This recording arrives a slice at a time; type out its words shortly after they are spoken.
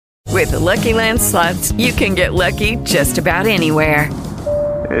With the Lucky Land Slots, you can get lucky just about anywhere.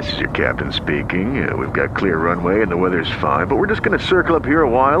 This is your captain speaking. We've got clear runway and the weather's fine, but we're just going to circle up here a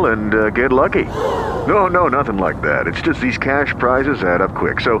while and get lucky. No, nothing like that. It's just these cash prizes add up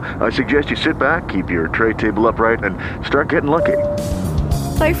quick. So I suggest you sit back, keep your tray table upright, and start getting lucky.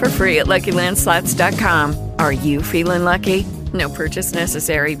 Play for free at LuckyLandSlots.com. Are you feeling lucky? No purchase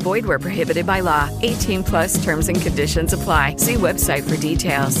necessary. Void where prohibited by law. 18 plus terms and conditions apply. See website for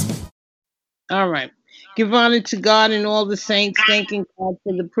details. All right. Give honor to God and all the saints, thanking God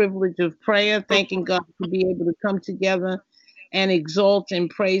for the privilege of prayer, thanking God to be able to come together and exalt and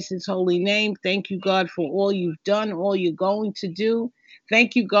praise his holy name. Thank you, God, for all you've done, all you're going to do.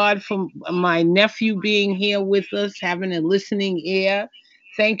 Thank you, God, for my nephew being here with us, having a listening ear.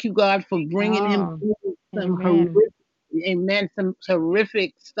 Thank you, God, for bringing him through some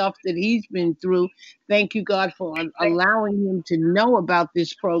horrific stuff that he's been through. Thank you, God, for allowing him to know about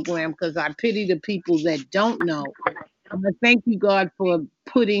this program, because I pity the people that don't know. And I thank you, God, for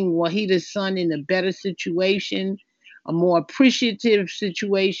putting Wahida's son in a better situation, a more appreciative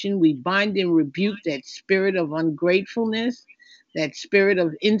situation. We bind and rebuke that spirit of ungratefulness, that spirit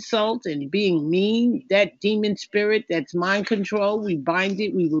of insult and being mean, that demon spirit that's mind control. We bind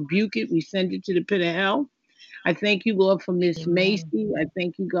it, we rebuke it, we send it to the pit of hell. I thank you, Lord, for Miss Macy. I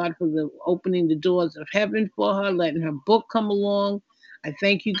thank you, God, for opening the doors of heaven for her, letting her book come along. I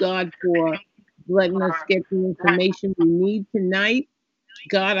thank you, God, for letting us get the information we need tonight.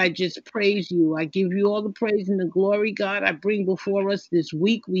 God, I just praise you. I give you all the praise and the glory, God. I bring before us this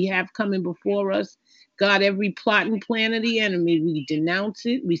week we have coming before us. God, every plot and plan of the enemy, we denounce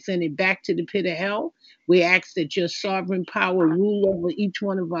it. We send it back to the pit of hell. We ask that your sovereign power rule over each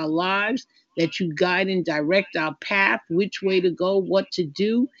one of our lives, that you guide and direct our path, which way to go, what to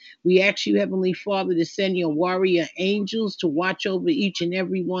do. We ask you, Heavenly Father, to send your warrior angels to watch over each and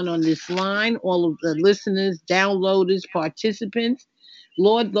every one on this line, all of the listeners, downloaders, participants.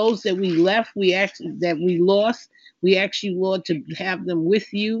 Lord, those that we left, we ask that we lost. We ask you, Lord, to have them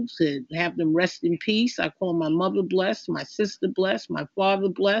with you, to have them rest in peace. I call my mother blessed, my sister blessed, my father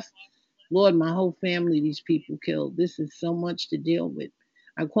blessed. Lord, my whole family, these people killed. This is so much to deal with.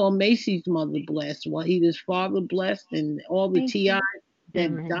 I call Macy's mother blessed, Wahida's father blessed, and all the TIs that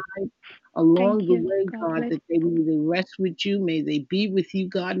died along the way, God, that they may rest with you. May they be with you,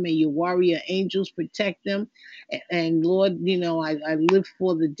 God. May your warrior angels protect them. And Lord, I live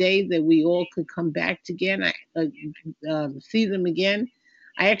for the day that we all could come back again, see them again.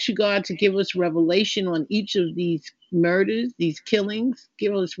 I ask you, God, to give us revelation on each of these murders, these killings.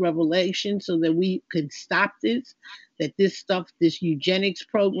 Give us revelation so that we can stop this, that this stuff, this eugenics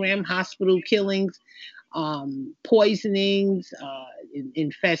program, hospital killings, poisonings,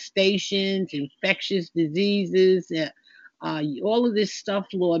 infestations, infectious diseases, all of this stuff,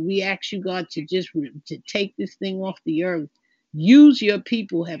 Lord, we ask you, God, to take this thing off the earth. Use your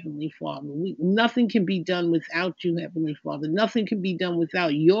people, Heavenly Father. Nothing can be done without you, Heavenly Father. Nothing can be done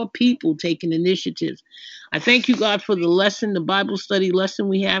without your people taking initiatives. I thank you, God, for the lesson, the Bible study lesson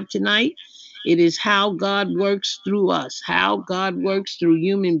we have tonight. It is how God works through us, how God works through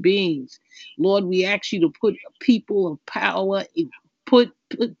human beings. Lord, we ask you to put people of power, put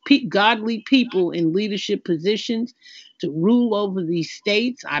godly people in leadership positions to rule over these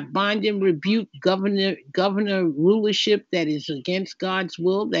states. I bind and rebuke governor rulership that is against God's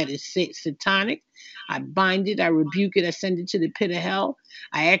will, that is satanic. I bind it, I rebuke it, I send it to the pit of hell.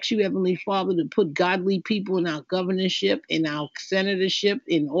 I ask you, Heavenly Father, to put godly people in our governorship, in our senatorship,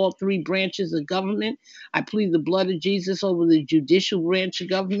 in all three branches of government. I plead the blood of Jesus over the judicial branch of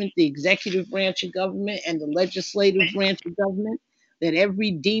government, the executive branch of government, and the legislative branch of government, that every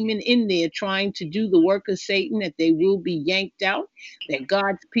demon in there trying to do the work of Satan, that they will be yanked out, that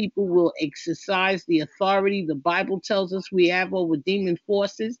God's people will exercise the authority the Bible tells us we have over demon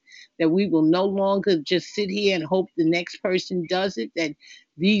forces, that we will no longer just sit here and hope the next person does it, that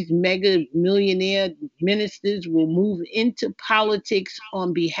these mega millionaire ministers will move into politics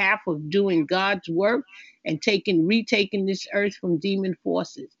on behalf of doing God's work and retaking this earth from demon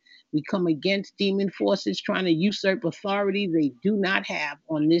forces. We come against demon forces trying to usurp authority they do not have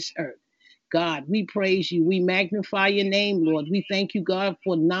on this earth. God, we praise you. We magnify your name, Lord. We thank you, God,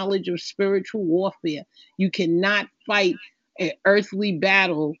 for knowledge of spiritual warfare. You cannot fight an earthly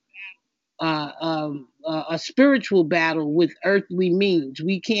battle, a spiritual battle with earthly means.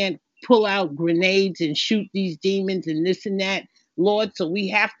 We can't pull out grenades and shoot these demons and this and that, Lord. So we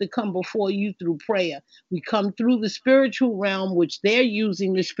have to come before you through prayer. We come through the spiritual realm, which they're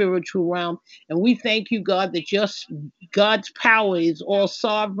using the spiritual realm. And we thank you, God, that God's power is all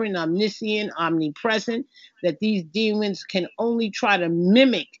sovereign, omniscient, omnipresent, that these demons can only try to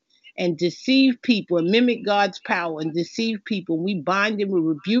mimic and deceive people and mimic God's power and deceive people. We bind them, we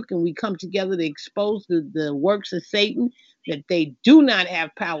rebuke, and we come together to expose the works of Satan, that they do not have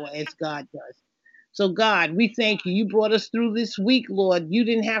power as God does. So, God, we thank you. You brought us through this week, Lord. You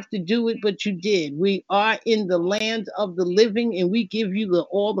didn't have to do it, but you did. We are in the land of the living, and we give you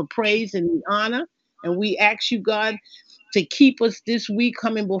all the praise and the honor. And we ask you, God, to keep us this week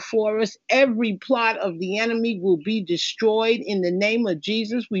coming before us. Every plot of the enemy will be destroyed in the name of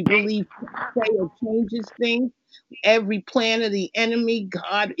Jesus. We believe prayer changes things. Every plan of the enemy,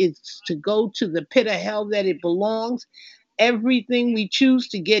 God, is to go to the pit of hell that it belongs. Everything we choose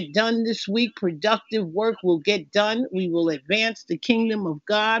to get done this week, productive work will get done. We will advance the kingdom of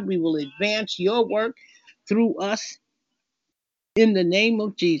God. We will advance your work through us in the name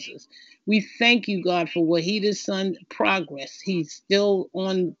of Jesus. We thank you, God, for Wahida's son progress. He's still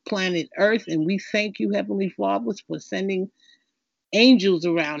on planet Earth, and we thank you, Heavenly Father, for sending angels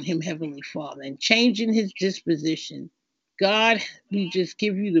around him, Heavenly Father, and changing his disposition. God, we just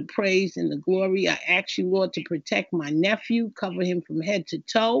give you the praise and the glory. I ask you, Lord, to protect my nephew, cover him from head to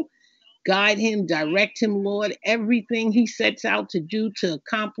toe. Guide him, direct him, Lord. Everything he sets out to do to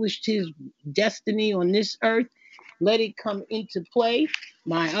accomplish his destiny on this earth, let it come into play.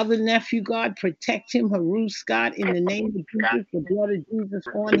 My other nephew, God, protect him, Haru Scott, in the name of Jesus, the blood of Jesus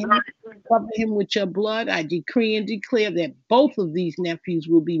on him. Cover him with your blood. I decree and declare that both of these nephews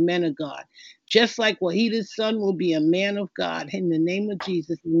will be men of God. Just like Wahida's son will be a man of God in the name of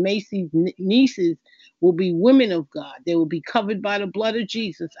Jesus. And Macy's nieces will be women of God. They will be covered by the blood of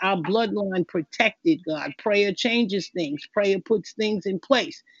Jesus. Our bloodline protected, God. Prayer changes things. Prayer puts things in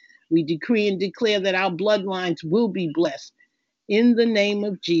place. We decree and declare that our bloodlines will be blessed. In the name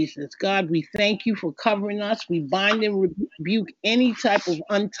of Jesus, God, we thank you for covering us. We bind and rebuke any type of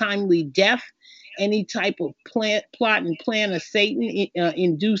untimely death, any type of plot and plan of Satan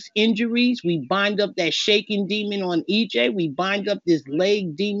induced injuries. We bind up that shaking demon on EJ. We bind up this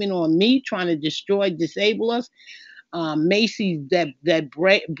leg demon on me, trying to destroy, disable us. Macy's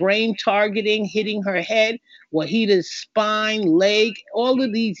brain targeting, hitting her head, Wahida's spine, leg, all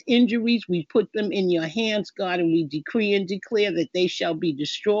of these injuries, we put them in your hands, God, and we decree and declare that they shall be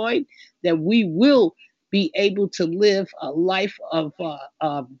destroyed, that we will be able to live a life of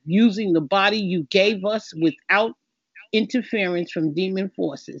using the body you gave us without interference from demon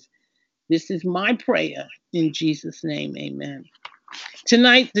forces. This is my prayer in Jesus' name, amen.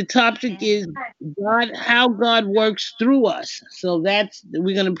 Tonight, the topic is God, how God works through us. So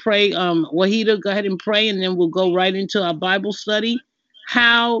we're going to pray. Wahida, go ahead and pray, and then we'll go right into our Bible study.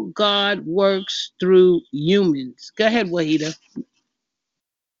 How God works through humans. Go ahead, Wahida.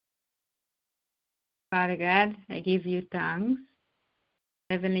 Father God, I give you thanks.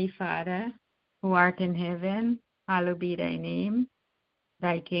 Heavenly Father, who art in heaven, hallowed be thy name.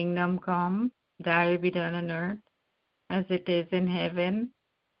 Thy kingdom come, thy will be done on earth, as it is in heaven.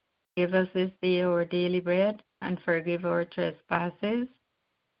 Give us this day our daily bread, and forgive our trespasses,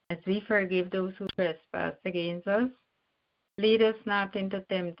 as we forgive those who trespass against us. Lead us not into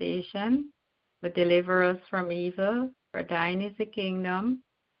temptation, but deliver us from evil. For thine is the kingdom,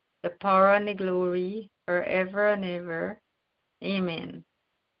 the power, and the glory, forever and ever. Amen.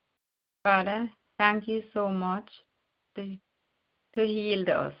 Father, thank you so much to heal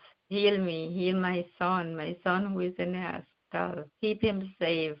us. Heal me, heal my son who is in the hospital. Keep him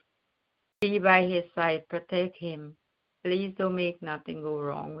safe. Be by his side, protect him. Please don't make nothing go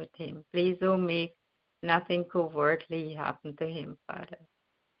wrong with him. Please don't make nothing covertly happen to him, Father.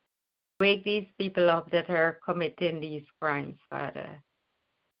 Wake these people up that are committing these crimes, Father.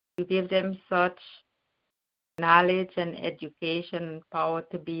 You give them such knowledge and education and power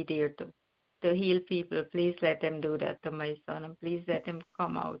to be there to heal people. Please let them do that to my son, and please let him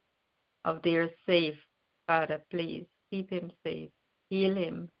come out of there safe. Father, please keep him safe. Heal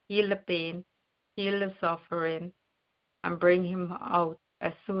him, heal the pain, heal the suffering, and bring him out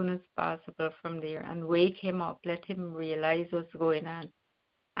as soon as possible from there, and wake him up. Let him realize what's going on,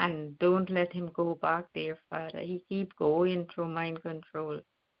 and don't let him go back there, Father. He keep going through mind control.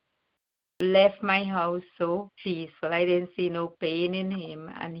 Left my house so peaceful. I didn't see no pain in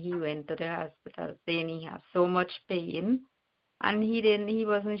him, and he went to the hospital saying he has so much pain, and he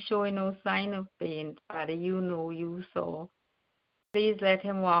wasn't showing no sign of pain. Father, you know, you saw. Please let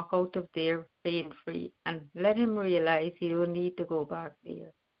him walk out of there pain-free, and let him realize he don't need to go back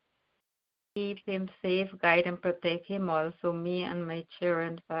there. Keep him safe, guide and protect him also, me and my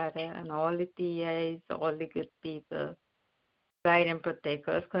children, Father, and all the TIs, all the good people. Guide and protect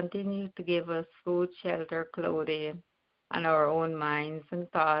us. Continue to give us food, shelter, clothing, and our own minds and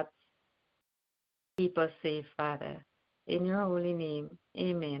thoughts. Keep us safe, Father. In your holy name,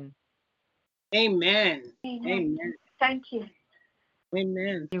 amen. Amen. Amen. Amen. Thank you.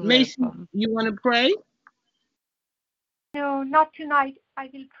 Amen. You're Macy, welcome. you want to pray? No, not tonight. I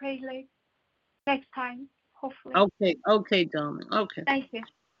will pray next time, hopefully. Okay, darling. Okay. Thank you.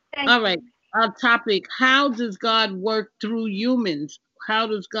 All right. Our topic: how does God work through humans? How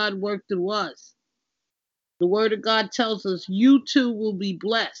does God work through us? The Word of God tells us you too will be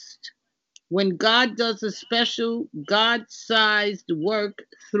blessed when God does a special God-sized work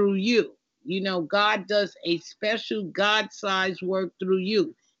through you. You know, God does a special God-sized work through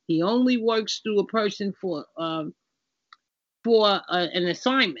you. He only works through a person for an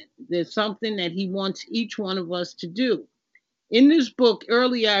assignment. There's something that He wants each one of us to do. In this book,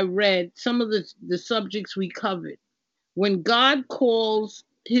 earlier I read some of the subjects we covered. When God calls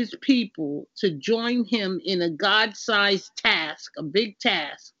His people to join Him in a God-sized task, a big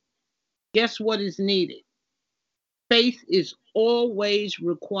task, guess what is needed? Faith is always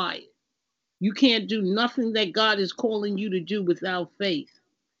required. You can't do nothing that God is calling you to do without faith.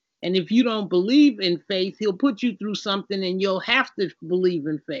 And if you don't believe in faith, He'll put you through something and you'll have to believe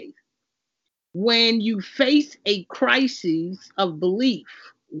in faith. When you face a crisis of belief,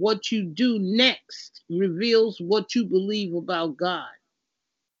 what you do next reveals what you believe about God.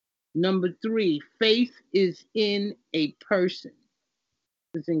 Number 3, faith is in a person.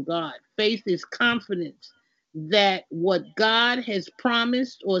 It's in God. Faith is confidence that what God has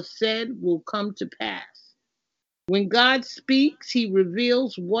promised or said will come to pass. When God speaks, He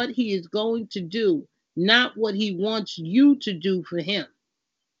reveals what He is going to do, not what He wants you to do for Him.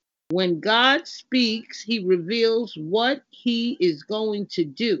 When God speaks, He reveals what He is going to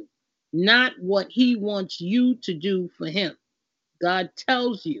do, not what He wants you to do for Him. God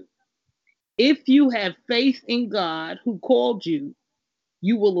tells you. If you have faith in God who called you,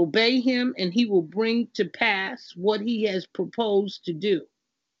 you will obey Him and He will bring to pass what He has proposed to do,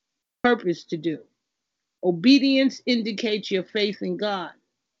 purpose to do. Obedience indicates your faith in God.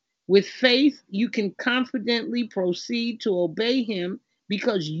 With faith, you can confidently proceed to obey Him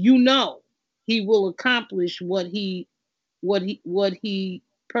because you know He will accomplish what he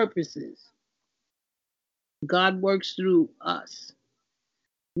purposes. God works through us.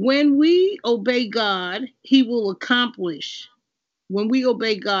 When we obey God, He will accomplish. When we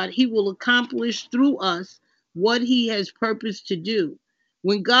obey God, He will accomplish through us what He has purposed to do.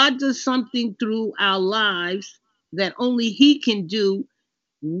 When God does something through our lives that only He can do,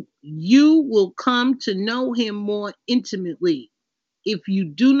 you will come to know Him more intimately. If you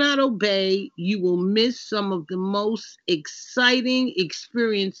do not obey, you will miss some of the most exciting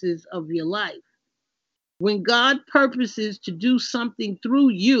experiences of your life. When God purposes to do something through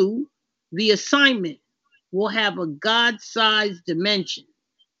you, the assignment will have a God-sized dimension.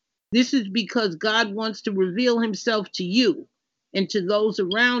 This is because God wants to reveal Himself to you and to those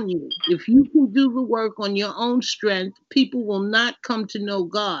around you. If you can do the work on your own strength, people will not come to know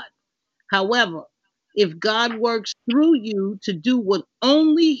God. However, if God works through you to do what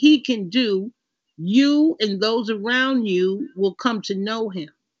only He can do, you and those around you will come to know Him.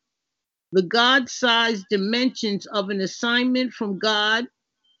 The God-sized dimensions of an assignment from God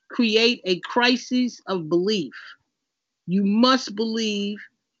create a crisis of belief. You must believe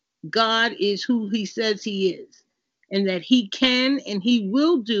God is who He says He is, and that He can and He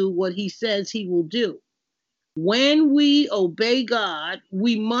will do what He says He will do. When we obey God,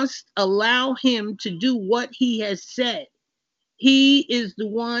 we must allow Him to do what He has said. He is the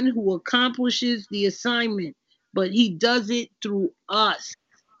one who accomplishes the assignment, but He does it through us.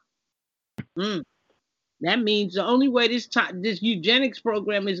 That means the only way this eugenics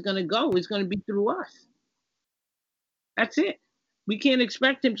program is going to go is going to be through us. That's it. We can't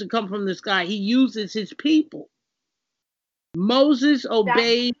expect Him to come from the sky. He uses His people. Moses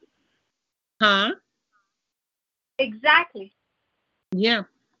obeyed, huh? Exactly. Yeah.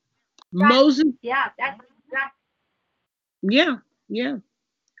 That, Moses, yeah, that's exactly. yeah.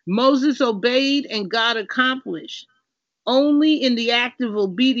 Moses obeyed and God accomplished. Only in the act of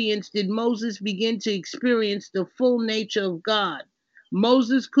obedience did Moses begin to experience the full nature of God.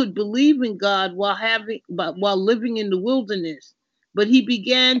 Moses could believe in God while living in the wilderness, but he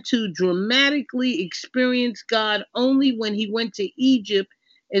began to dramatically experience God only when he went to Egypt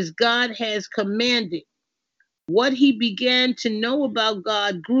as God has commanded. What he began to know about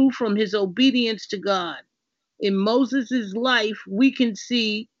God grew from his obedience to God. In Moses' life, we can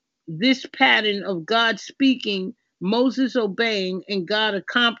see this pattern of God speaking, Moses obeying, and God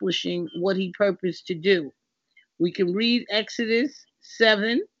accomplishing what He purposed to do. We can read Exodus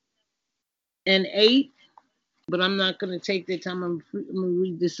 7 and 8, but I'm not going to take the time. I'm going to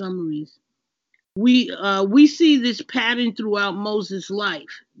read the summaries. We see this pattern throughout Moses'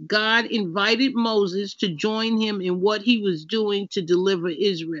 life. God invited Moses to join him in what he was doing to deliver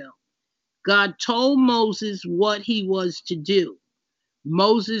Israel. God told Moses what he was to do.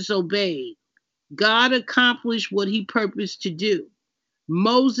 Moses obeyed. God accomplished what he purposed to do.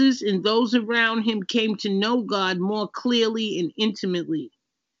 Moses and those around him came to know God more clearly and intimately.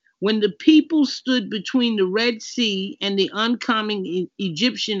 When the people stood between the Red Sea and the oncoming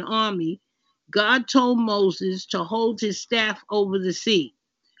Egyptian army, God told Moses to hold his staff over the sea.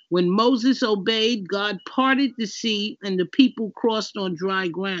 When Moses obeyed, God parted the sea and the people crossed on dry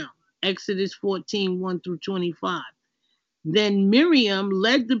ground. Exodus 14, 1 through 25. Then Miriam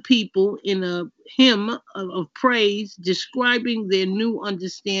led the people in a hymn of praise, describing their new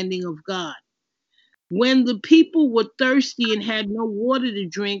understanding of God. When the people were thirsty and had no water to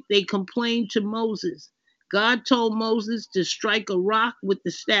drink, they complained to Moses. God told Moses to strike a rock with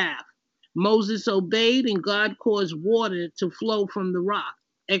the staff. Moses obeyed, and God caused water to flow from the rock.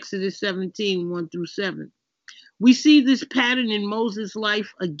 Exodus 17, 1 through 7. We see this pattern in Moses'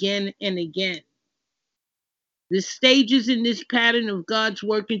 life again and again. The stages in this pattern of God's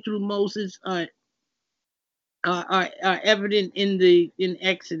working through Moses are evident in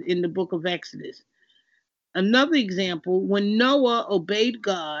the book of Exodus. Another example, when Noah obeyed,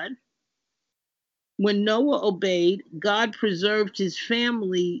 God preserved his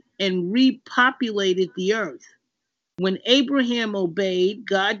family and repopulated the earth. When Abraham obeyed,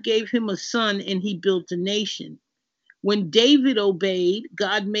 God gave him a son and he built a nation. When David obeyed,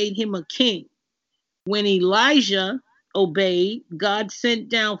 God made him a king. When Elijah obeyed, God sent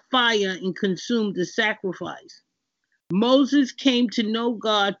down fire and consumed the sacrifice. Moses came to know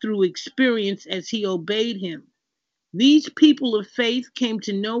God through experience as he obeyed him. These people of faith came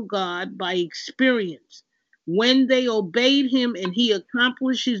to know God by experience when they obeyed him and he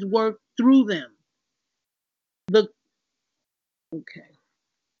accomplished his work through them. The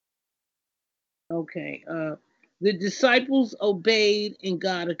disciples obeyed and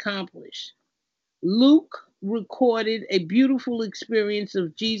God accomplished. Luke recorded a beautiful experience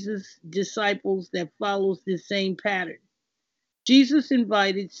of Jesus' disciples that follows this same pattern. Jesus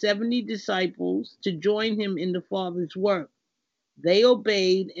invited 70 disciples to join him in the Father's work. They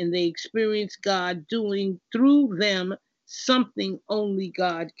obeyed and they experienced God doing through them something only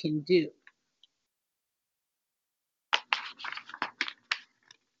God can do.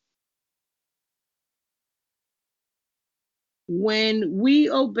 When we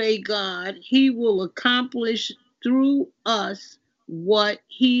obey God, he will accomplish through us what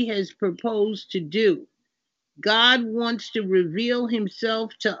he has proposed to do. God wants to reveal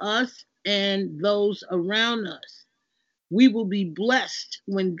himself to us and those around us. We will be blessed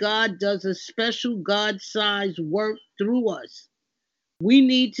when God does a special God-sized work through us. We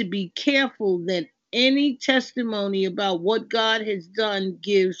need to be careful that any testimony about what God has done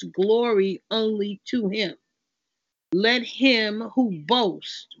gives glory only to him. Let him who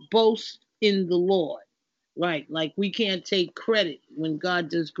boasts, boast in the Lord. Right, like we can't take credit when God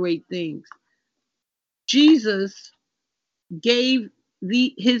does great things. Jesus gave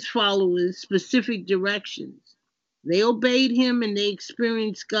his followers specific directions. They obeyed him and they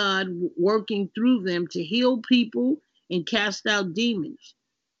experienced God working through them to heal people and cast out demons.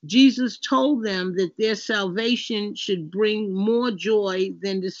 Jesus told them that their salvation should bring more joy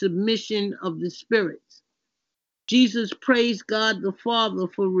than the submission of the spirits. Jesus praised God the Father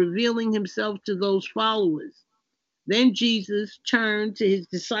for revealing himself to those followers. Then Jesus turned to his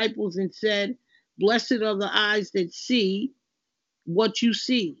disciples and said, "Blessed are the eyes that see what you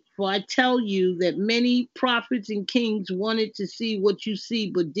see. For I tell you that many prophets and kings wanted to see what you see,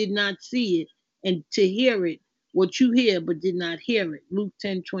 but did not see it, and to hear it, what you hear, but did not hear it." Luke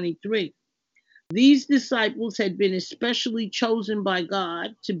 10:23. These disciples had been especially chosen by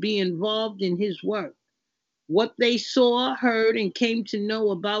God to be involved in his work. What they saw, heard, and came to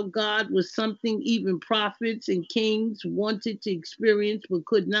know about God was something even prophets and kings wanted to experience but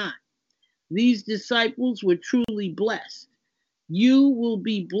could not. These disciples were truly blessed. You will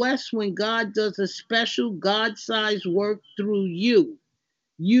be blessed when God does a special God-sized work through you.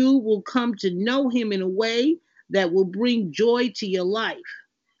 You will come to know him in a way that will bring joy to your life.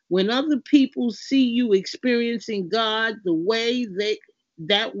 When other people see you experiencing God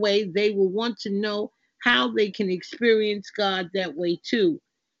that way they will want to know how they can experience God that way too.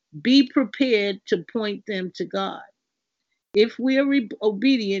 Be prepared to point them to God. If we are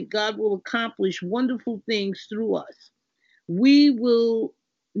obedient, God will accomplish wonderful things through us. We will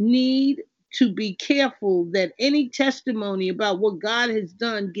need to be careful that any testimony about what God has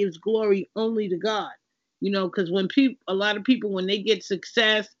done gives glory only to God. Because when a lot of people, when they get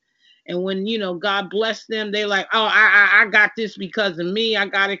success And when, God bless them, they like, oh, I got this because of me. I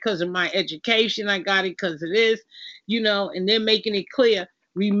got it because of my education. I got it because of this, and they're making it clear.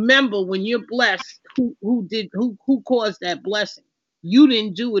 Remember, when you're blessed, who caused that blessing? You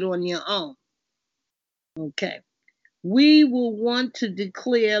didn't do it on your own. Okay. We will want to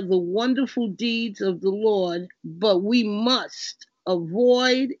declare the wonderful deeds of the Lord, but we must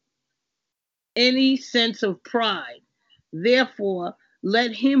avoid any sense of pride. Therefore,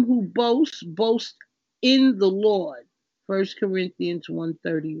 let him who boasts boast in the Lord. 1 Corinthians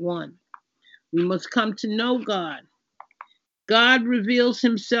 1:31. We must come to know God. God reveals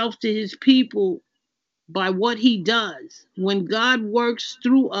himself to his people by what he does. When God works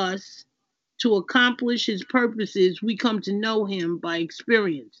through us to accomplish his purposes, we come to know him by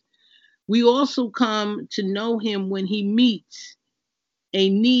experience. We also come to know him when he meets a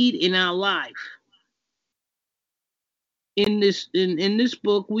need in our life. In this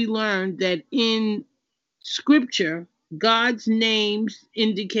book, we learned that in scripture, God's names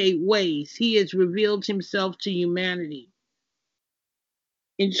indicate ways he has revealed himself to humanity.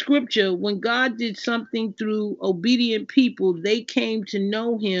 In scripture, when God did something through obedient people, they came to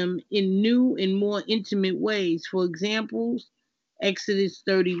know him in new and more intimate ways. For example, Exodus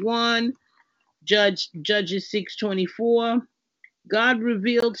 31, Judges 6:24. God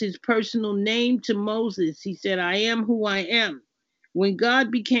revealed his personal name to Moses. He said, I am who I am. When God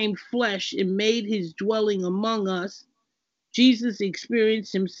became flesh and made his dwelling among us, Jesus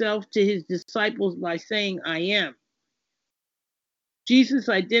experienced himself to his disciples by saying, I am. Jesus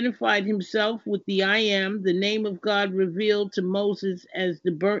identified himself with the I am, the name of God revealed to Moses at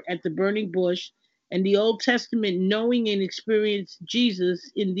the burning bush, and the Old Testament knowing and experience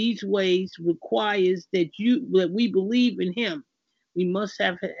Jesus in these ways requires that we believe in him. We must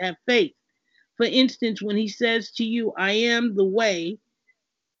have faith. For instance, when he says to you, I am the way,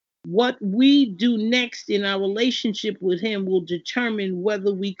 what we do next in our relationship with him will determine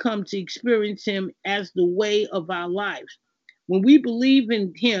whether we come to experience him as the way of our lives. When we believe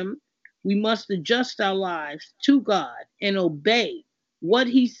in him, we must adjust our lives to God and obey what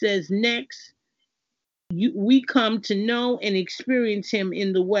he says next. We come to know and experience him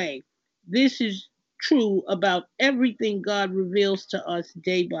in the way. This is true about everything God reveals to us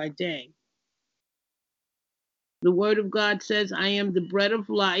day by day. The word of God says, I am the bread of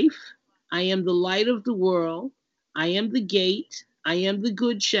life. I am the light of the world. I am the gate. I am the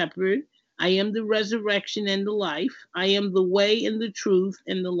good shepherd. I am the resurrection and the life. I am the way and the truth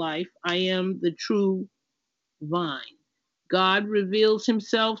and the life. I am the true vine. God reveals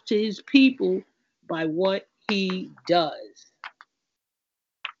himself to his people by what he does.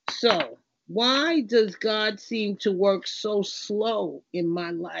 So, why does God seem to work so slow in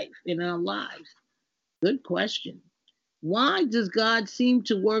my life, in our lives? Good question. Why does God seem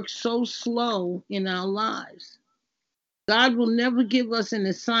to work so slow in our lives? God will never give us an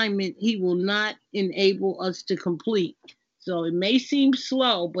assignment he will not enable us to complete. So it may seem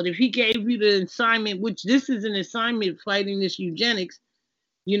slow, but if he gave you the assignment, which this is an assignment fighting this eugenics,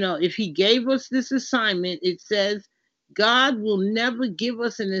 if he gave us this assignment, it says God will never give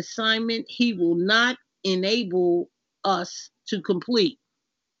us an assignment he will not enable us to complete.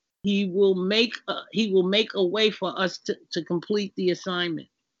 He will make a way for us to complete the assignment.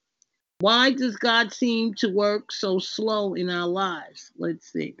 Why does God seem to work so slow in our lives?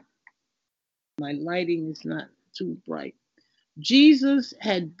 Let's see. My lighting is not too bright. Jesus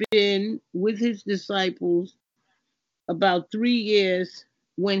had been with his disciples about 3 years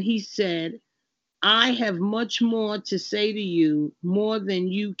when he said, I have much more to say to you, more than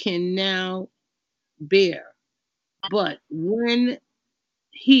you can now bear. But when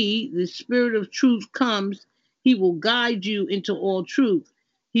he, the Spirit of truth, comes, he will guide you into all truth.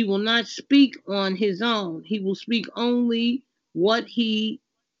 He will not speak on his own. He will speak only what he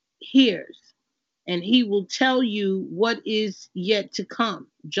hears, and he will tell you what is yet to come.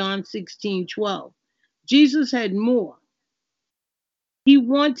 John 16:12. Jesus had more. He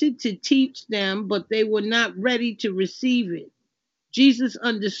wanted to teach them, but they were not ready to receive it. Jesus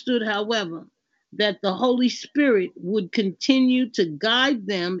understood, however, that the Holy Spirit would continue to guide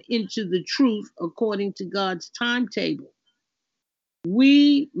them into the truth according to God's timetable.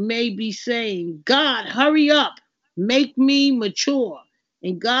 We may be saying, God, hurry up, make me mature.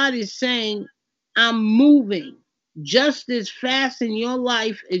 And God is saying, I'm moving just as fast in your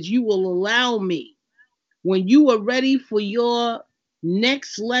life as you will allow me. When you are ready for your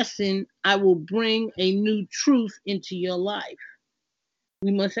next lesson, I will bring a new truth into your life.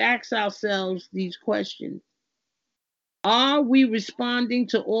 We must ask ourselves these questions. Are we responding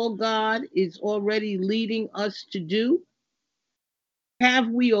to all God is already leading us to do? Have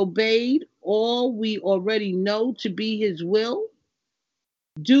we obeyed all we already know to be his will?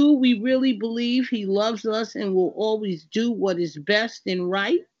 Do we really believe he loves us and will always do what is best and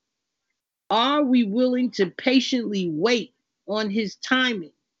right? Are we willing to patiently wait on his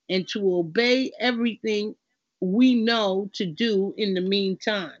timing and to obey everything we know to do in the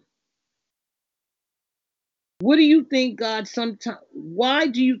meantime? What do you think God sometimes why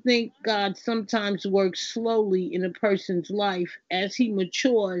do you think God sometimes works slowly in a person's life as he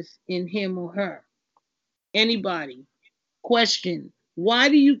matures in him or her? Anybody? Question. Why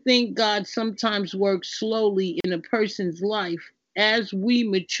do you think God sometimes works slowly in a person's life as we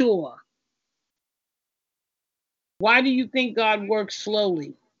mature? Why do you think God works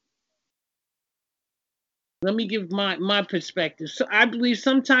slowly? Let me give my perspective. So I believe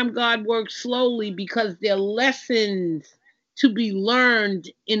sometimes God works slowly because there are lessons to be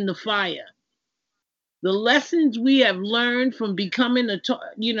learned in the fire. The lessons we have learned from becoming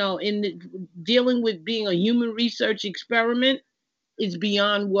dealing with being a human research experiment is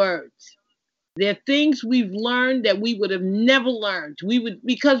beyond words. There are things we've learned that we would have never learned. We would,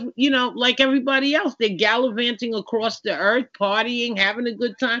 because, like everybody else, they're gallivanting across the earth, partying, having a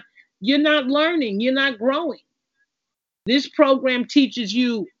good time. You're not learning, you're not growing. This program teaches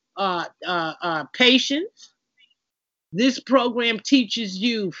you patience. This program teaches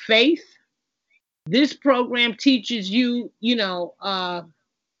you faith. This program teaches you, you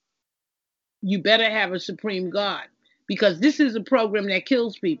better have a supreme God because this is a program that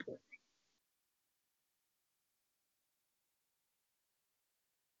kills people.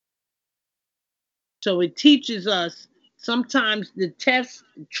 So it teaches us sometimes the tests,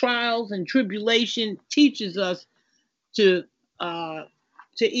 trials, and tribulation teaches us to uh,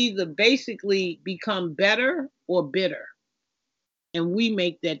 to either basically become better or bitter, and we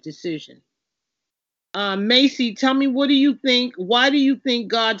make that decision. Macy, tell me, what do you think? Why do you think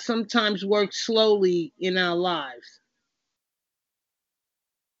God sometimes works slowly in our lives?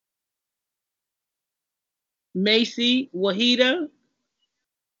 Macy, Wahida,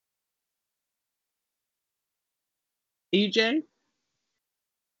 EJ?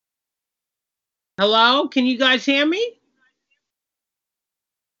 Hello? Can you guys hear me?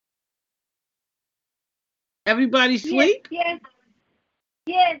 Everybody Yes, sleep? yes,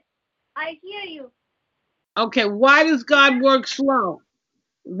 yes. I hear you. Okay, why does God work slow?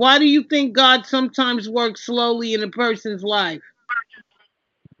 Why do you think God sometimes works slowly in a person's life?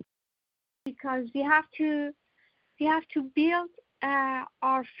 Because we have to build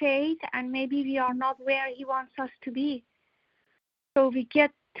our faith, and maybe we are not where he wants us to be. So we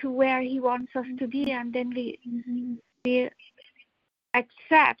get to where he wants us to be, and then we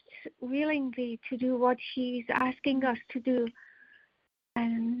accept willingly to do what he's asking us to do,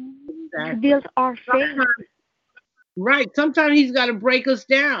 and to build our faith. Right. Sometimes he's got to break us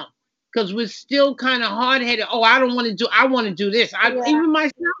down because we're still kind of hard headed. Oh, I don't want to do. I want to do this. Even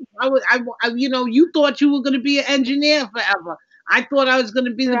myself. You thought you were going to be an engineer forever. I thought I was going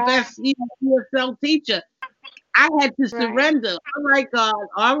to be the best ESL teacher. I had to surrender. All right, God.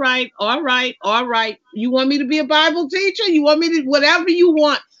 All right. All right. All right. You want me to be a Bible teacher? You want me to whatever you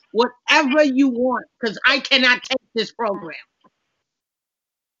want. Whatever you want, because I cannot take this program.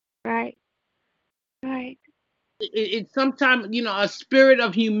 Right. Right. It's sometimes a spirit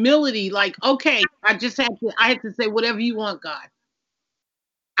of humility, like, okay, I had to say whatever you want, God.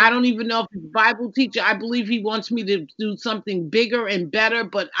 I don't even know if it's Bible teacher. I believe he wants me to do something bigger and better,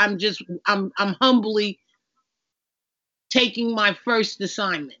 but I'm humbly taking my first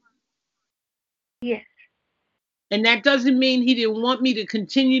assignment. Yes. And that doesn't mean he didn't want me to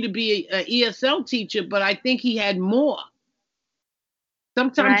continue to be a ESL teacher, but I think he had more.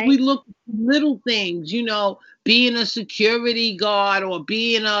 Sometimes we look at little things, being a security guard or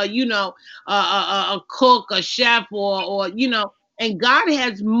being a cook, a chef, and God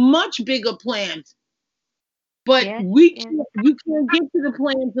has much bigger plans. But you can't get to the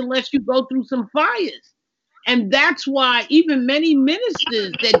plans unless you go through some fires. And that's why even many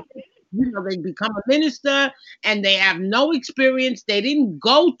ministers that they become a minister and they have no experience, they didn't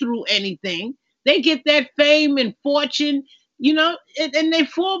go through anything. They get that fame and fortune, and they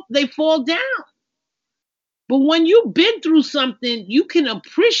fall down. But when you've been through something, you can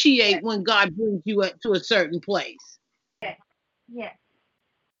appreciate when God brings you to a certain place. Yes. Yes.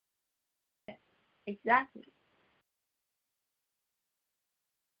 Exactly.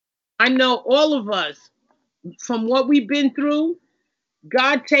 I know all of us, from what we've been through,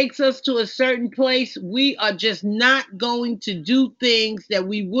 God takes us to a certain place. We are just not going to do things that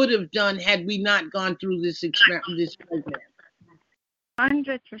we would have done had we not gone through this program.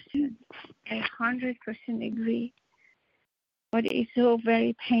 100%. I 100% agree. But it's so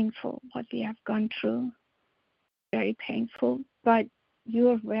very painful what we have gone through. Very painful. But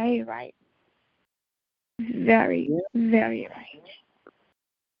you're very right. Very, very right.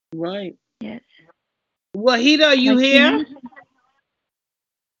 Right. Yes. Wahida, are you here?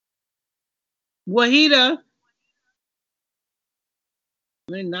 Wahida?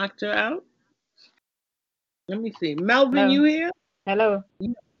 They knocked her out? Let me see. Melvin, Hello. you here? Hello.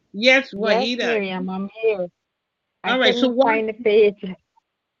 Yes, Yes, Wahida. Miriam, I'm here. I All right, so couldn't find the page.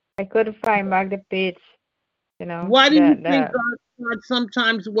 I couldn't find back the page. why do you think The God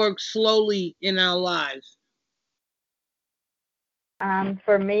sometimes works slowly in our lives?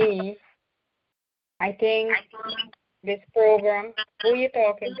 for me, I think this program. Who you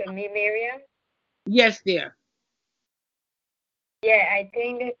talking to me, Miriam? Yes, dear. Yeah, I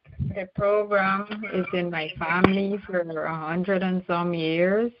think that the program is in my family for 100 and some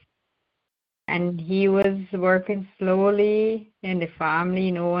years. And he was working slowly in the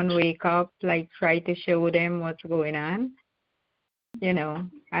family. No one wake up, like try to show them what's going on, And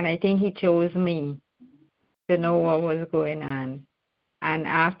I think he chose me to know what was going on. And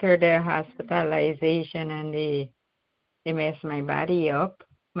after the hospitalization and they messed my body up,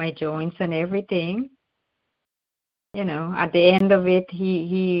 my joints and everything, at the end of it,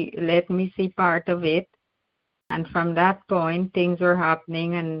 he let me see part of it. And from that point, things were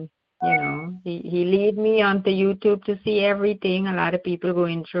happening, and he lead me onto YouTube to see everything. A lot of people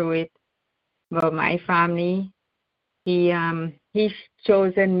going through it, but my family, he's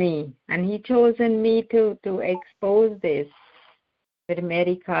chosen me, and he chosen me to expose this with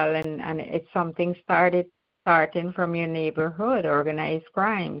medical, and it's something starting from your neighborhood, organized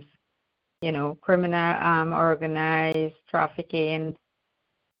crimes, criminal, organized trafficking,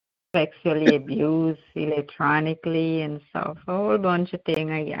 sexually abused electronically and stuff. A whole bunch of things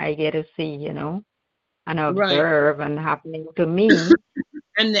I get to see, and Right. observe and happening to me.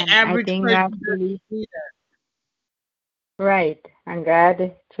 And the And I average think person God doesn't really, see that. right. And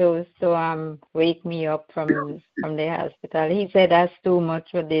God chose to wake me up from the hospital. He said that's too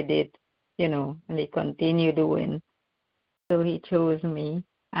much what they did, and they continue doing. So he chose me,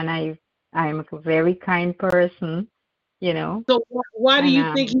 and I'm a very kind person, So why do and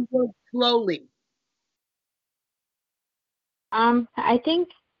you think he works slowly? I think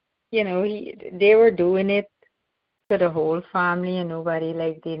they were doing it to the whole family, and nobody,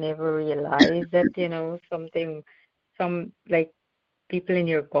 like, they never realized that some, like, people in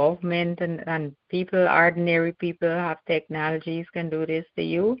your government and people, ordinary people, have technologies, can do this to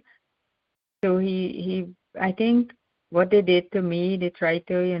you. So he I think what they did to me, they tried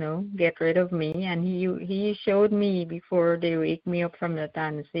to get rid of me, and he showed me before they wake me up from the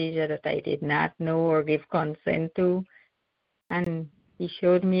anesthesia that I did not know or give consent to. And he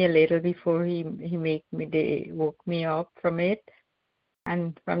showed me a little before they woke me up from it.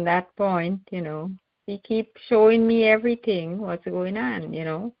 And from that point, he keep showing me everything, what's going on,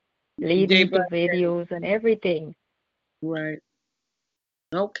 lead Day me by to videos and everything. right.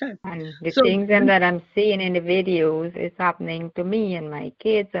 Okay. And the So things that I'm seeing in the videos is happening to me and my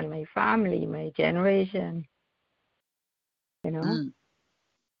kids and my family, my generation, okay.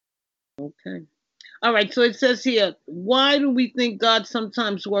 All right. So it says here, why do we think God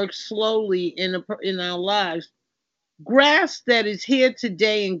sometimes works slowly in our lives? Grass that is here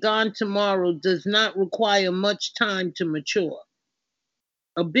today and gone tomorrow does not require much time to mature.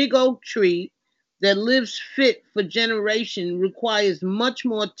 A big oak tree that lives fit for generation requires much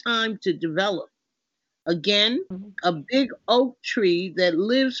more time to develop. Again, a big oak tree that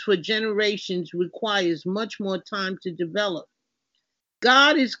lives for generations requires much more time to develop.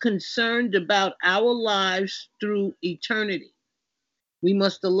 God is concerned about our lives through eternity. We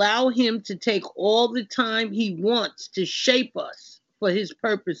must allow Him to take all the time He wants to shape us for His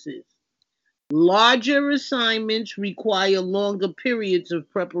purposes. Larger assignments require longer periods of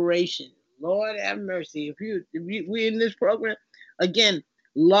preparation. Lord have mercy. If we're in this program, again,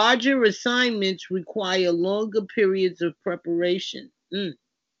 larger assignments require longer periods of preparation.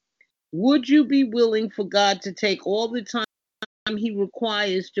 Would you be willing for God to take all the time He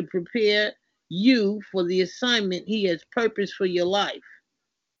requires to prepare you for the assignment He has purposed for your life?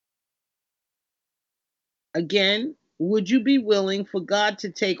 Again, would you be willing for God to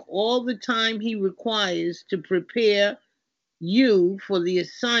take all the time He requires to prepare you for the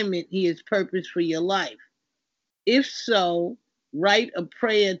assignment He has purposed for your life? If so, write a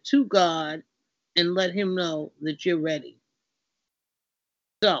prayer to God and let Him know that you're ready.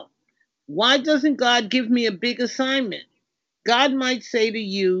 So, why doesn't God give me a big assignment? God might say to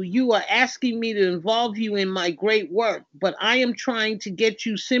you, you are asking me to involve you in my great work, but I am trying to get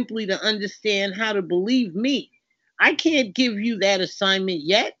you simply to understand how to believe me. I can't give you that assignment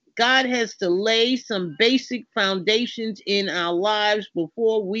yet. God has to lay some basic foundations in our lives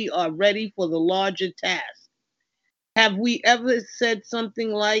before we are ready for the larger task. Have we ever said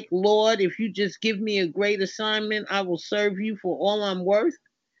something like, Lord, if you just give me a great assignment, I will serve you for all I'm worth?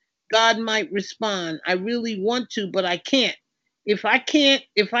 God might respond, I really want to, but I can't. If I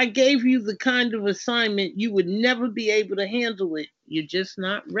gave you the kind of assignment, you would never be able to handle it. You're just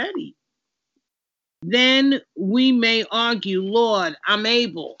not ready. Then we may argue, Lord, I'm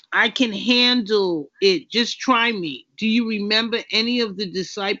able. I can handle it. Just try me. Do you remember any of the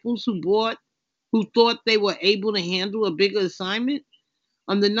disciples who thought they were able to handle a bigger assignment?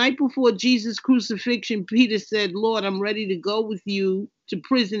 On the night before Jesus' crucifixion, Peter said, Lord, I'm ready to go with you to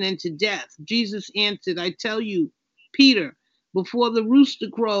prison and to death. Jesus answered, I tell you, Peter, before the rooster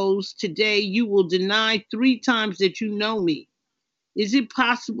crows today, you will deny 3 times that you know me. Is it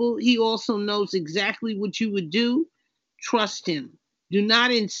possible he also knows exactly what you would do? Trust him. Do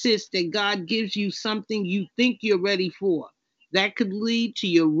not insist that God gives you something you think you're ready for. That could lead to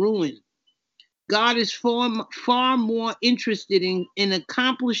your ruin. God is far more interested in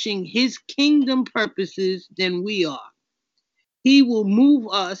accomplishing his kingdom purposes than we are. He will move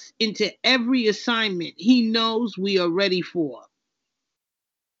us into every assignment he knows we are ready for.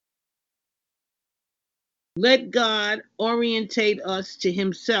 Let God orientate us to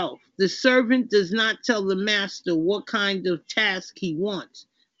himself. The servant does not tell the master what kind of task he wants.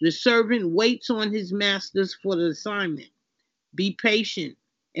 The servant waits on his masters for the assignment. Be patient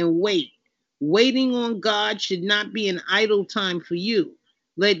and wait. Waiting on God should not be an idle time for you.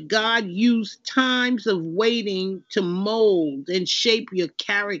 Let God use times of waiting to mold and shape your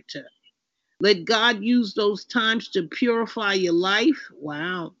character. Let God use those times to purify your life.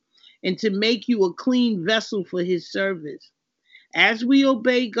 Wow. And to make you a clean vessel for his service. As we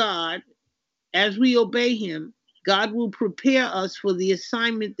obey God, as we obey him, God will prepare us for the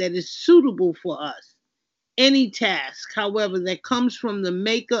assignment that is suitable for us. Any task, however, that comes from the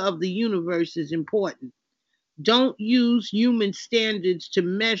maker of the universe is important. Don't use human standards to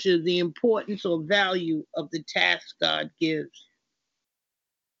measure the importance or value of the task God gives.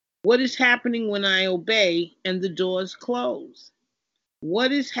 What is happening when I obey and the doors close?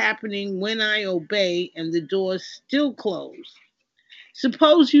 What is happening when I obey and the doors still close?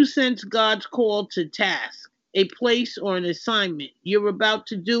 Suppose you sense God's call to task, a place or an assignment. You're about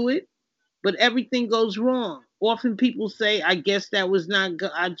to do it, but everything goes wrong. Often people say, I guess that was not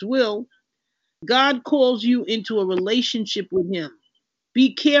God's will. God calls you into a relationship with him.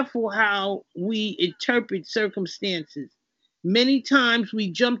 Be careful how we interpret circumstances. Many times we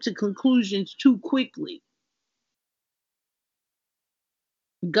jump to conclusions too quickly.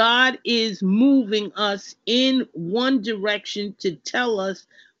 God is moving us in one direction to tell us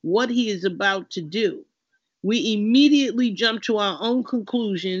what he is about to do. We immediately jump to our own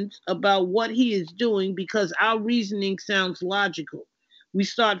conclusions about what he is doing because our reasoning sounds logical. We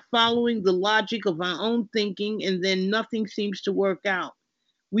start following the logic of our own thinking, and then nothing seems to work out.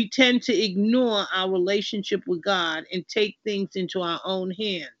 We tend to ignore our relationship with God and take things into our own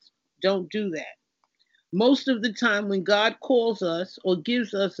hands. Don't do that. Most of the time, when God calls us or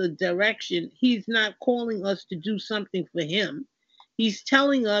gives us a direction, he's not calling us to do something for him. He's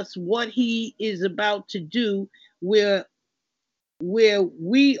telling us what he is about to do where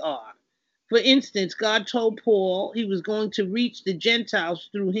we are. For instance, God told Paul he was going to reach the Gentiles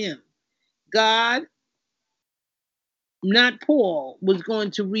through him. God, not Paul, was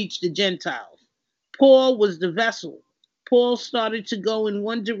going to reach the Gentiles. Paul was the vessel. Paul started to go in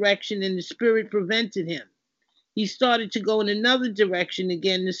one direction and the Spirit prevented him. He started to go in another direction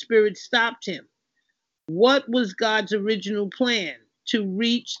again. The Spirit stopped him. What was God's original plan? To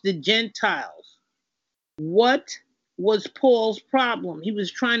reach the Gentiles. What was Paul's problem? He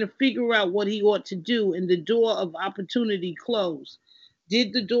was trying to figure out what he ought to do, and the door of opportunity closed.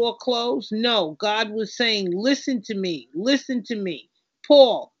 Did the door close? No. God was saying, listen to me, listen to me.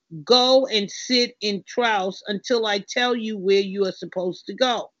 Paul, go and sit in Troas until I tell you where you are supposed to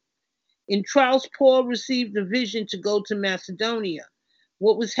go. In Troas, Paul received a vision to go to Macedonia.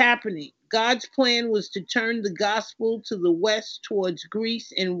 What was happening? God's plan was to turn the gospel to the west towards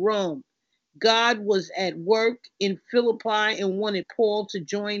Greece and Rome. God was at work in Philippi and wanted Paul to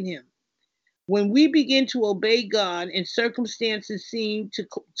join him. When we begin to obey God and circumstances seem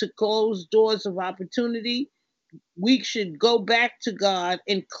to close doors of opportunity, we should go back to God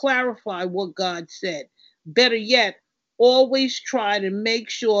and clarify what God said. Better yet, always try to make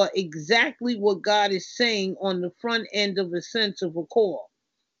sure exactly what God is saying on the front end of a sense of a call.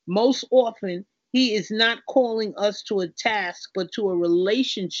 Most often, he is not calling us to a task, but to a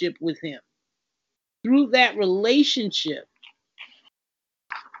relationship with him. Through that relationship,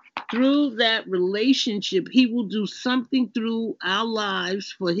 he will do something through our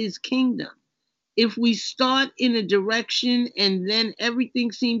lives for his kingdom. If we start in a direction and then everything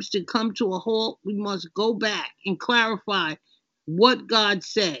seems to come to a halt, we must go back and clarify what God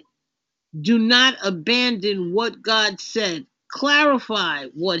said. Do not abandon what God said. Clarify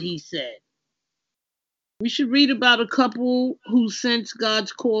what he said. We should read about a couple who sensed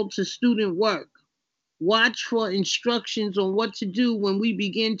God's call to student work. Watch for instructions on what to do when we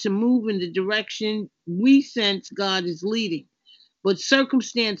begin to move in the direction we sense God is leading, but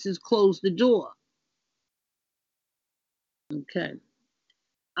circumstances close the door. Okay.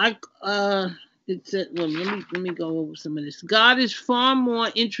 It said, well, let me go over some of this. God is far more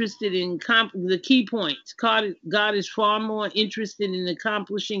interested in the key points. God is far more interested in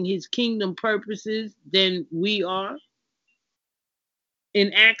accomplishing his kingdom purposes than we are.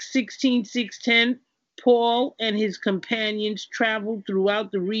 In Acts 16:6-10, Paul and his companions traveled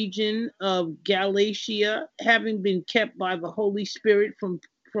throughout the region of Galatia, having been kept by the Holy Spirit from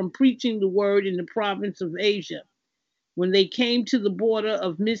preaching the word in the province of Asia. When they came to the border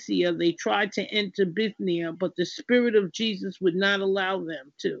of Mysia, they tried to enter Bithynia, but the Spirit of Jesus would not allow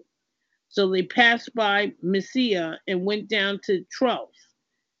them to. So they passed by Mysia and went down to Troas.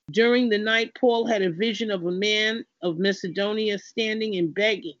 During the night, Paul had a vision of a man of Macedonia standing and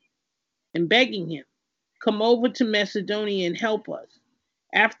begging him, "Come over to Macedonia and help us."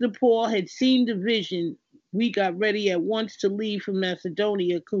 After Paul had seen the vision, we got ready at once to leave for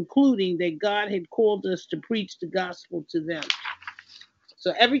Macedonia, concluding that God had called us to preach the gospel to them.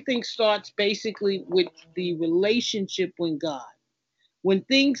 So everything starts basically with the relationship with God. When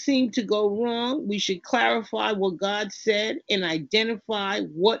things seem to go wrong, we should clarify what God said and identify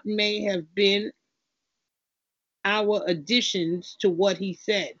what may have been our additions to what he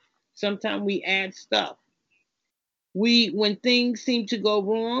said. Sometimes we add stuff. When things seem to go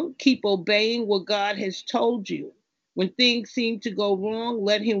wrong, keep obeying what God has told you. When things seem to go wrong,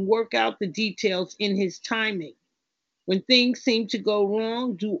 let him work out the details in his timing. When things seem to go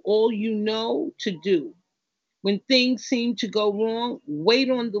wrong, do all you know to do. When things seem to go wrong, wait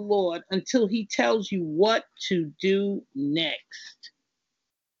on the Lord until he tells you what to do next.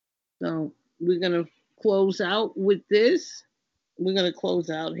 So we're going to close out with this. We're going to close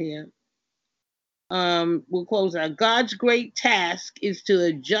out here. We'll close out. God's great task is to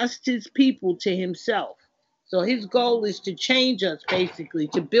adjust his people to himself. So his goal is to change us, basically,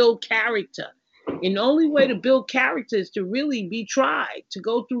 to build character. And the only way to build character is to really be tried, to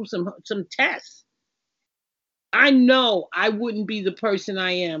go through some tests. I know I wouldn't be the person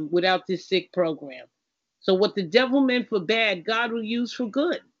I am without this sick program. So what the devil meant for bad, God will use for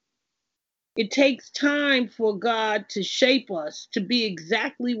good. It takes time for God to shape us to be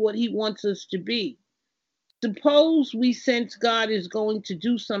exactly what he wants us to be. Suppose we sense God is going to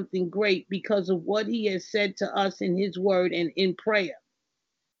do something great because of what he has said to us in his word and in prayer.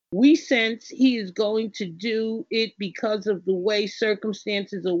 We sense he is going to do it because of the way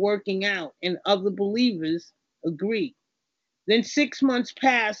circumstances are working out, and other believers agree. Then 6 months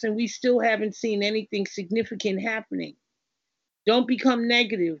pass and we still haven't seen anything significant happening. Don't become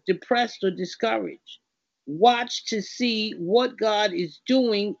negative, depressed, or discouraged. Watch to see what God is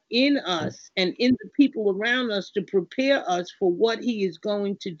doing in us and in the people around us to prepare us for what he is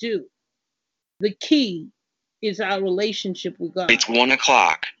going to do. The key is our relationship with God. It's 1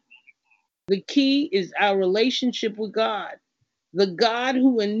 o'clock. The key is our relationship with God. The God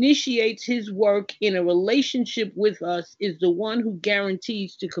who initiates his work in a relationship with us is the one who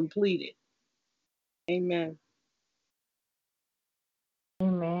guarantees to complete it. Amen.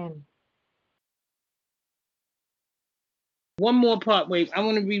 Amen. One more part. Wait, I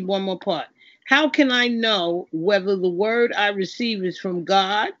want to read one more part. How can I know whether the word I receive is from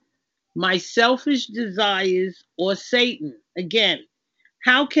God, my selfish desires, or Satan? Again,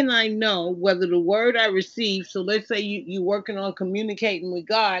 how can I know whether the word I receive, so let's say you're working on communicating with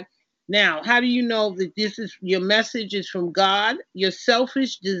God. Now, how do you know that this is your message is from God, your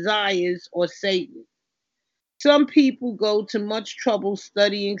selfish desires, or Satan? Some people go to much trouble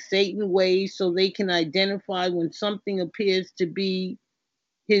studying Satan's ways so they can identify when something appears to be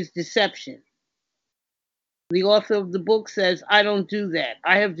his deception. The author of the book says, I don't do that.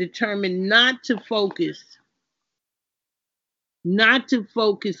 I have determined not to focus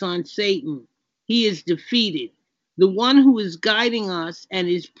on Satan. He is defeated. The one who is guiding us and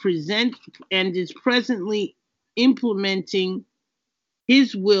is presently implementing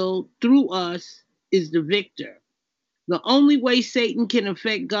his will through us is the victor. The only way Satan can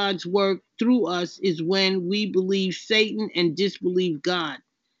affect God's work through us is when we believe Satan and disbelieve God.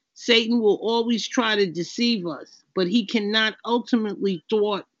 Satan will always try to deceive us, but he cannot ultimately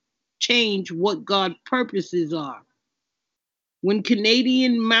change what God's purposes are. When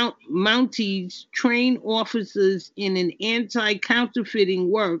Canadian Mounties train officers in an anti-counterfeiting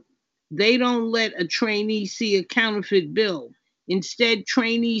work, they don't let a trainee see a counterfeit bill. Instead,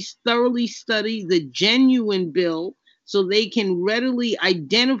 trainees thoroughly study the genuine bill so they can readily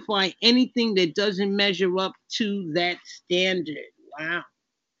identify anything that doesn't measure up to that standard. Wow.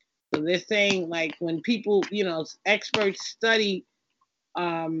 So they're saying, like, when people, experts study,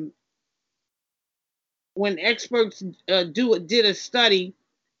 when experts did a study,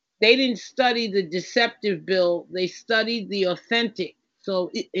 they didn't study the deceptive bill, they studied the authentic.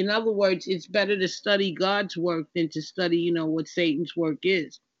 So in other words, it's better to study God's work than to study, what Satan's work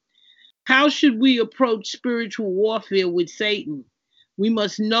is. How should we approach spiritual warfare with Satan? We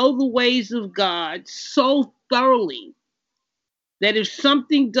must know the ways of God so thoroughly that if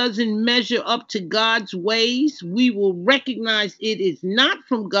something doesn't measure up to God's ways, we will recognize it is not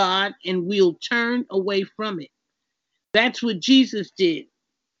from God and we'll turn away from it. That's what Jesus did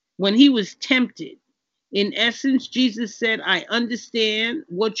when he was tempted. In essence, Jesus said, I understand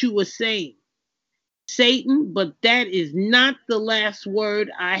what you were saying, Satan, but that is not the last word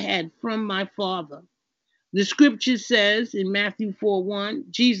I had from my Father. The scripture says in Matthew 4:1,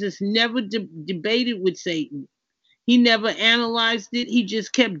 Jesus never debated with Satan. He never analyzed it. He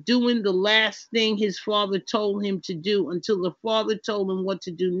just kept doing the last thing his Father told him to do until the Father told him what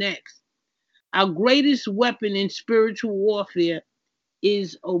to do next. Our greatest weapon in spiritual warfare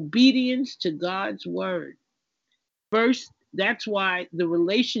is obedience to God's word. First, that's why the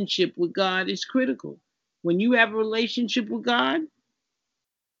relationship with God is critical. When you have a relationship with God,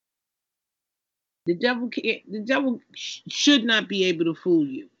 the devil should not be able to fool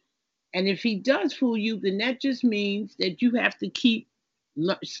you. And if he does fool you, then that just means that you have to keep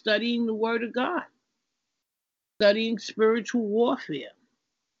studying the word of God, studying spiritual warfare.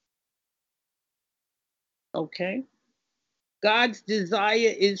 Okay? God's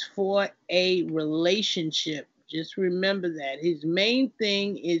desire is for a relationship. Just remember that. His main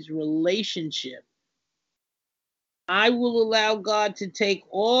thing is relationship. I will allow God to take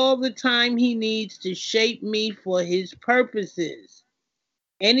all the time he needs to shape me for his purposes.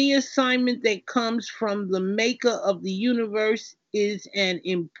 Any assignment that comes from the maker of the universe is an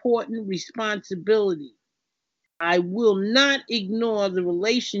important responsibility. I will not ignore the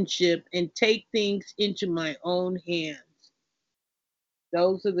relationship and take things into my own hands.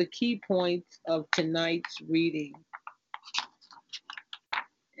 Those are the key points of tonight's reading.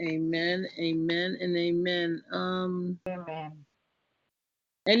 Amen, amen, and amen. Amen.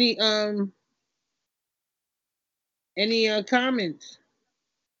 Any comments?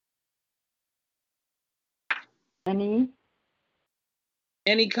 Any?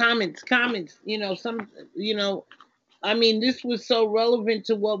 Any comments? I mean, this was so relevant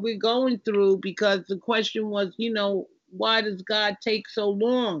to what we're going through because the question was, why does God take so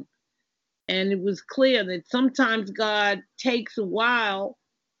long? And it was clear that sometimes God takes a while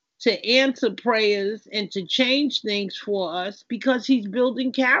to answer prayers and to change things for us because he's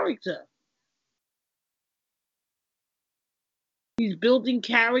building character. He's building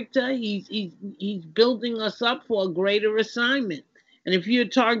character. He's building us up for a greater assignment. And if you're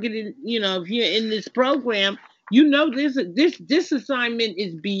targeted, if you're in this program, this assignment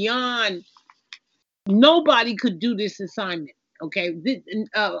is beyond. Nobody could do this assignment. Okay,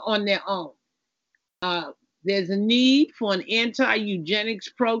 on their own. There's a need for an anti-eugenics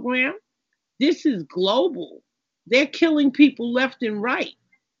program. This is global. They're killing people left and right.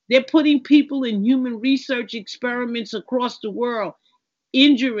 They're putting people in human research experiments across the world,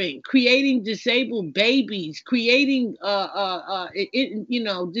 injuring, creating disabled babies, creating,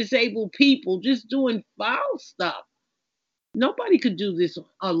 disabled people, just doing foul stuff. Nobody could do this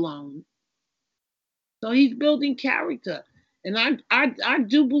alone. So he's building character. And I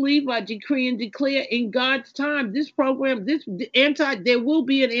do believe, I decree and declare in God's time, this program, there will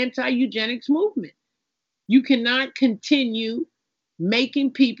be an anti-eugenics movement. You cannot continue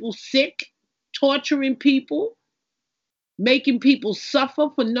making people sick, torturing people, making people suffer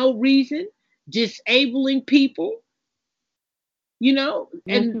for no reason, disabling people, and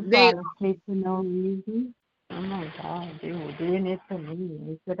they fall asleep for no reason. Oh my God, they were doing it to me.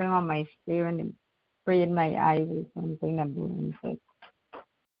 They sitting on my spear and spraying my eyes or something. I'm doing it.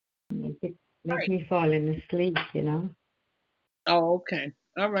 Make me falling asleep, Oh, okay.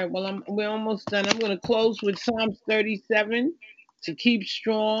 All right. Well, we're almost done. I'm going to close with Psalms 37 to keep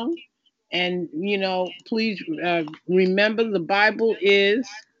strong. And, please remember the Bible is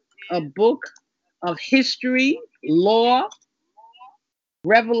a book of history, law,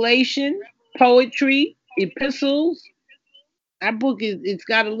 Revelation, poetry, epistles. That book it's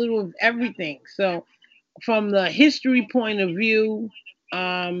got a little of everything. So from the history point of view,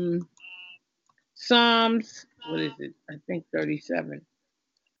 um, Psalms, what is it? I think 37.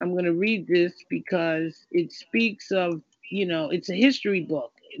 I'm going to read this because it speaks of, it's a history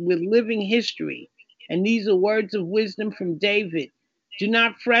book with living history. And these are words of wisdom from David. Do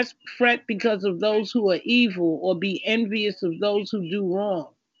not fret because of those who are evil, or be envious of those who do wrong.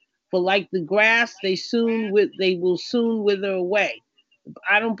 For like the grass, they will soon wither away.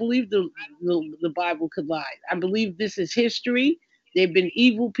 I don't believe the Bible could lie. I believe this is history. There have been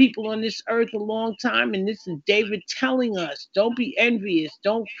evil people on this earth a long time, and this is David telling us, don't be envious,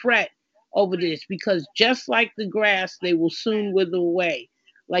 don't fret over this, because just like the grass, they will soon wither away.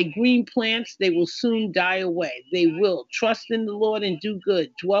 Like green plants, they will soon die away. They will. Trust in the Lord and do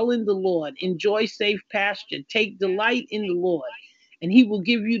good. Dwell in the Lord. Enjoy safe pasture. Take delight in the Lord, and he will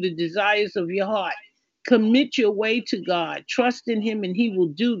give you the desires of your heart. Commit your way to God. Trust in him, and he will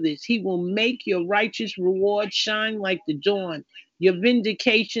do this. He will make your righteous reward shine like the dawn, your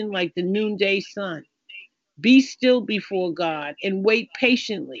vindication like the noonday sun. Be still before God and wait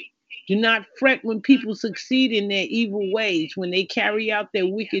patiently. Do not fret when people succeed in their evil ways, when they carry out their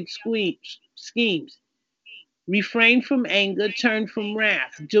wicked schemes. Refrain from anger, turn from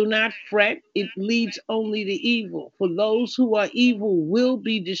wrath. Do not fret, it leads only to evil. For those who are evil will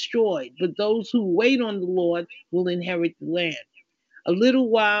be destroyed, but those who wait on the Lord will inherit the land. A little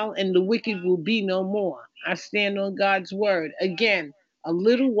while, and the wicked will be no more. I stand on God's word. Again, a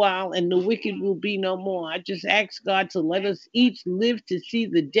little while, and the wicked will be no more. I just ask God to let us each live to see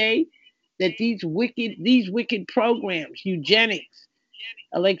the day that these wicked programs, eugenics,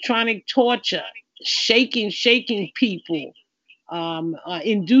 electronic torture, shaking people,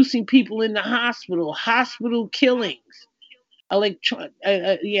 inducing people in the hospital killings,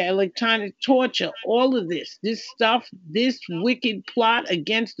 electronic torture, all of this stuff, this wicked plot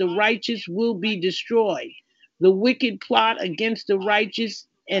against the righteous will be destroyed. The wicked plot against the righteous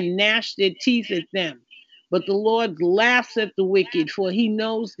and gnash their teeth at them. But the Lord laughs at the wicked, for he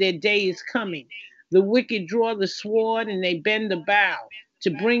knows their day is coming. The wicked draw the sword and they bend the bow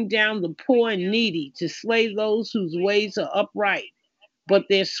to bring down the poor and needy, to slay those whose ways are upright. But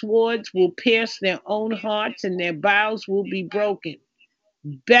their swords will pierce their own hearts, and their bows will be broken.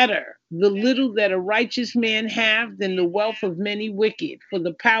 Better the little that a righteous man have than the wealth of many wicked, for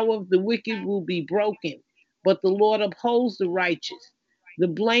the power of the wicked will be broken, but the Lord upholds the righteous. The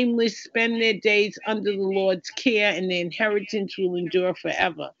blameless spend their days under the Lord's care, and their inheritance will endure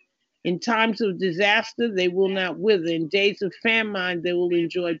forever. In times of disaster, they will not wither. In days of famine, they will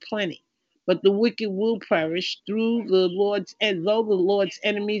enjoy plenty. But the wicked will perish through the Lord's, and though the Lord's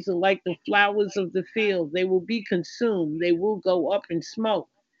enemies are like the flowers of the field, they will be consumed. They will go up in smoke.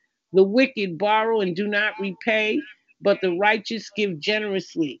 The wicked borrow and do not repay, but the righteous give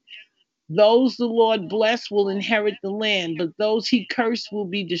generously. Those the Lord bless will inherit the land, but those he cursed will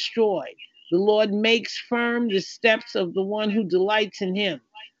be destroyed. The Lord makes firm the steps of the one who delights in him.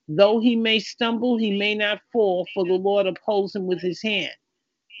 Though he may stumble, he may not fall, for the Lord upholds him with his hand.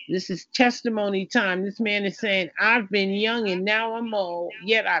 This is testimony time. This man is saying, I've been young and now I'm old,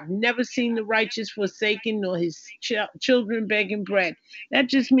 yet I've never seen the righteous forsaken, nor his children begging bread. That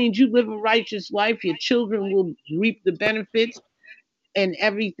just means you live a righteous life. Your children will reap the benefits and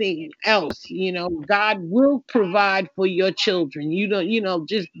everything else. God will provide for your children. You don't,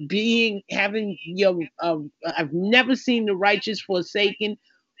 just having I've never seen the righteous forsaken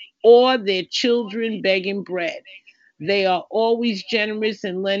or their children begging bread. They are always generous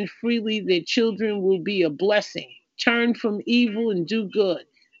and lend freely. Their children will be a blessing. Turn from evil and do good.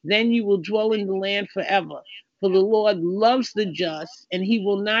 Then you will dwell in the land forever. For the Lord loves the just, and he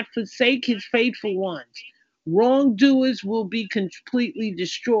will not forsake his faithful ones. Wrongdoers will be completely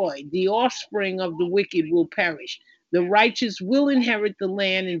destroyed. The offspring of the wicked will perish. The righteous will inherit the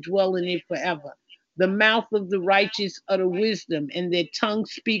land and dwell in it forever. The mouth of the righteous utter wisdom, and their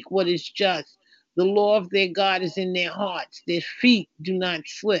tongues speak what is just. The law of their God is in their hearts. Their feet do not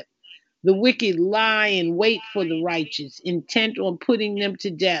slip. The wicked lie in wait for the righteous, intent on putting them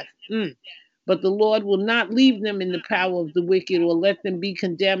to death. But the Lord will not leave them in the power of the wicked, or let them be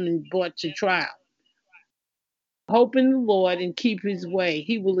condemned and brought to trial. Hope in the Lord and keep his way.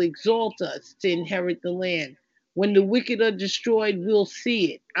 He will exalt us to inherit the land. When the wicked are destroyed, we'll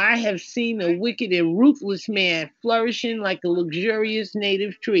see it. I have seen a wicked and ruthless man flourishing like a luxurious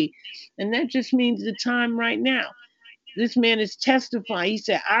native tree. And that just means the time right now. This man is testifying. He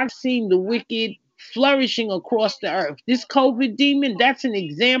said, I've seen the wicked flourishing across the earth. This COVID demon, that's an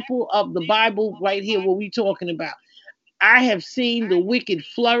example of the Bible right here, what we're talking about. I have seen the wicked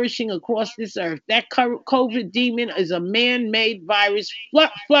flourishing across this earth. That COVID demon is a man-made virus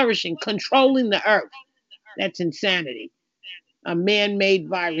flourishing, controlling the earth. That's insanity. A man-made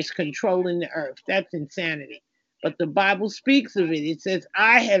virus controlling the earth. That's insanity. But the Bible speaks of it. It says,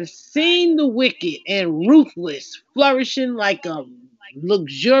 I have seen the wicked and ruthless flourishing like a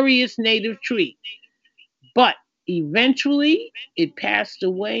luxurious native tree. But eventually it passed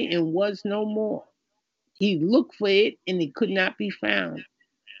away and was no more. He looked for it and it could not be found.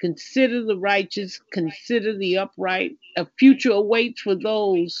 Consider the righteous, consider the upright. A future awaits for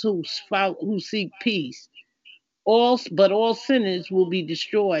those who seek peace. But all sinners will be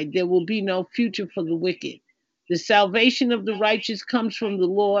destroyed. There will be no future for the wicked. The salvation of the righteous comes from the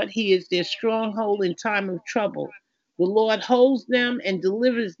Lord. He is their stronghold in time of trouble. The Lord holds them and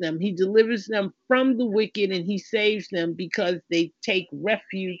delivers them. He delivers them from the wicked and he saves them because they take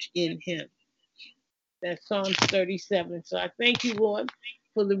refuge in him. That's Psalms 37. So I thank you, Lord,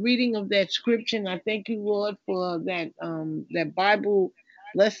 for the reading of that scripture. And I thank you, Lord, for that Bible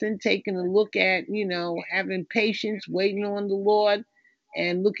lesson, taking a look at, having patience, waiting on the Lord,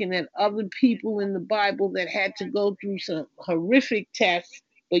 and looking at other people in the Bible that had to go through some horrific tests,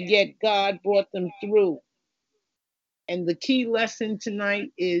 but yet God brought them through. And the key lesson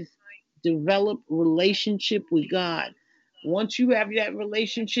tonight is develop relationship with God. Once you have that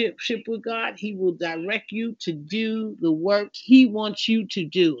relationship with God, he will direct you to do the work he wants you to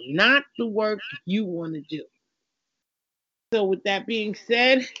do, not the work you want to do. So with that being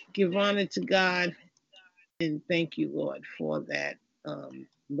said, give honor to God and thank you, Lord, for that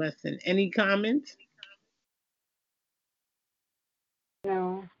lesson. Any comments?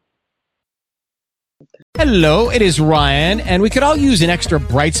 No. Hello, it is Ryan, and we could all use an extra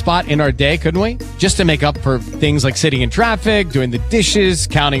bright spot in our day, couldn't we? Just to make up for things like sitting in traffic, doing the dishes,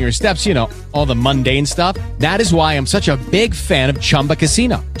 counting your steps, all the mundane stuff. That is why I'm such a big fan of Chumba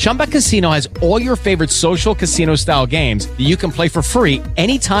Casino. Chumba Casino has all your favorite social casino-style games that you can play for free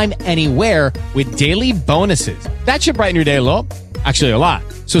anytime, anywhere with daily bonuses. That should brighten your day a little. Actually, a lot.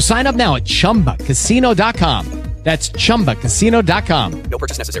 So sign up now at ChumbaCasino.com. That's ChumbaCasino.com. No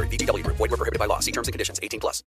purchase necessary. VGW Group. Void where prohibited by law. See terms and conditions. 18+.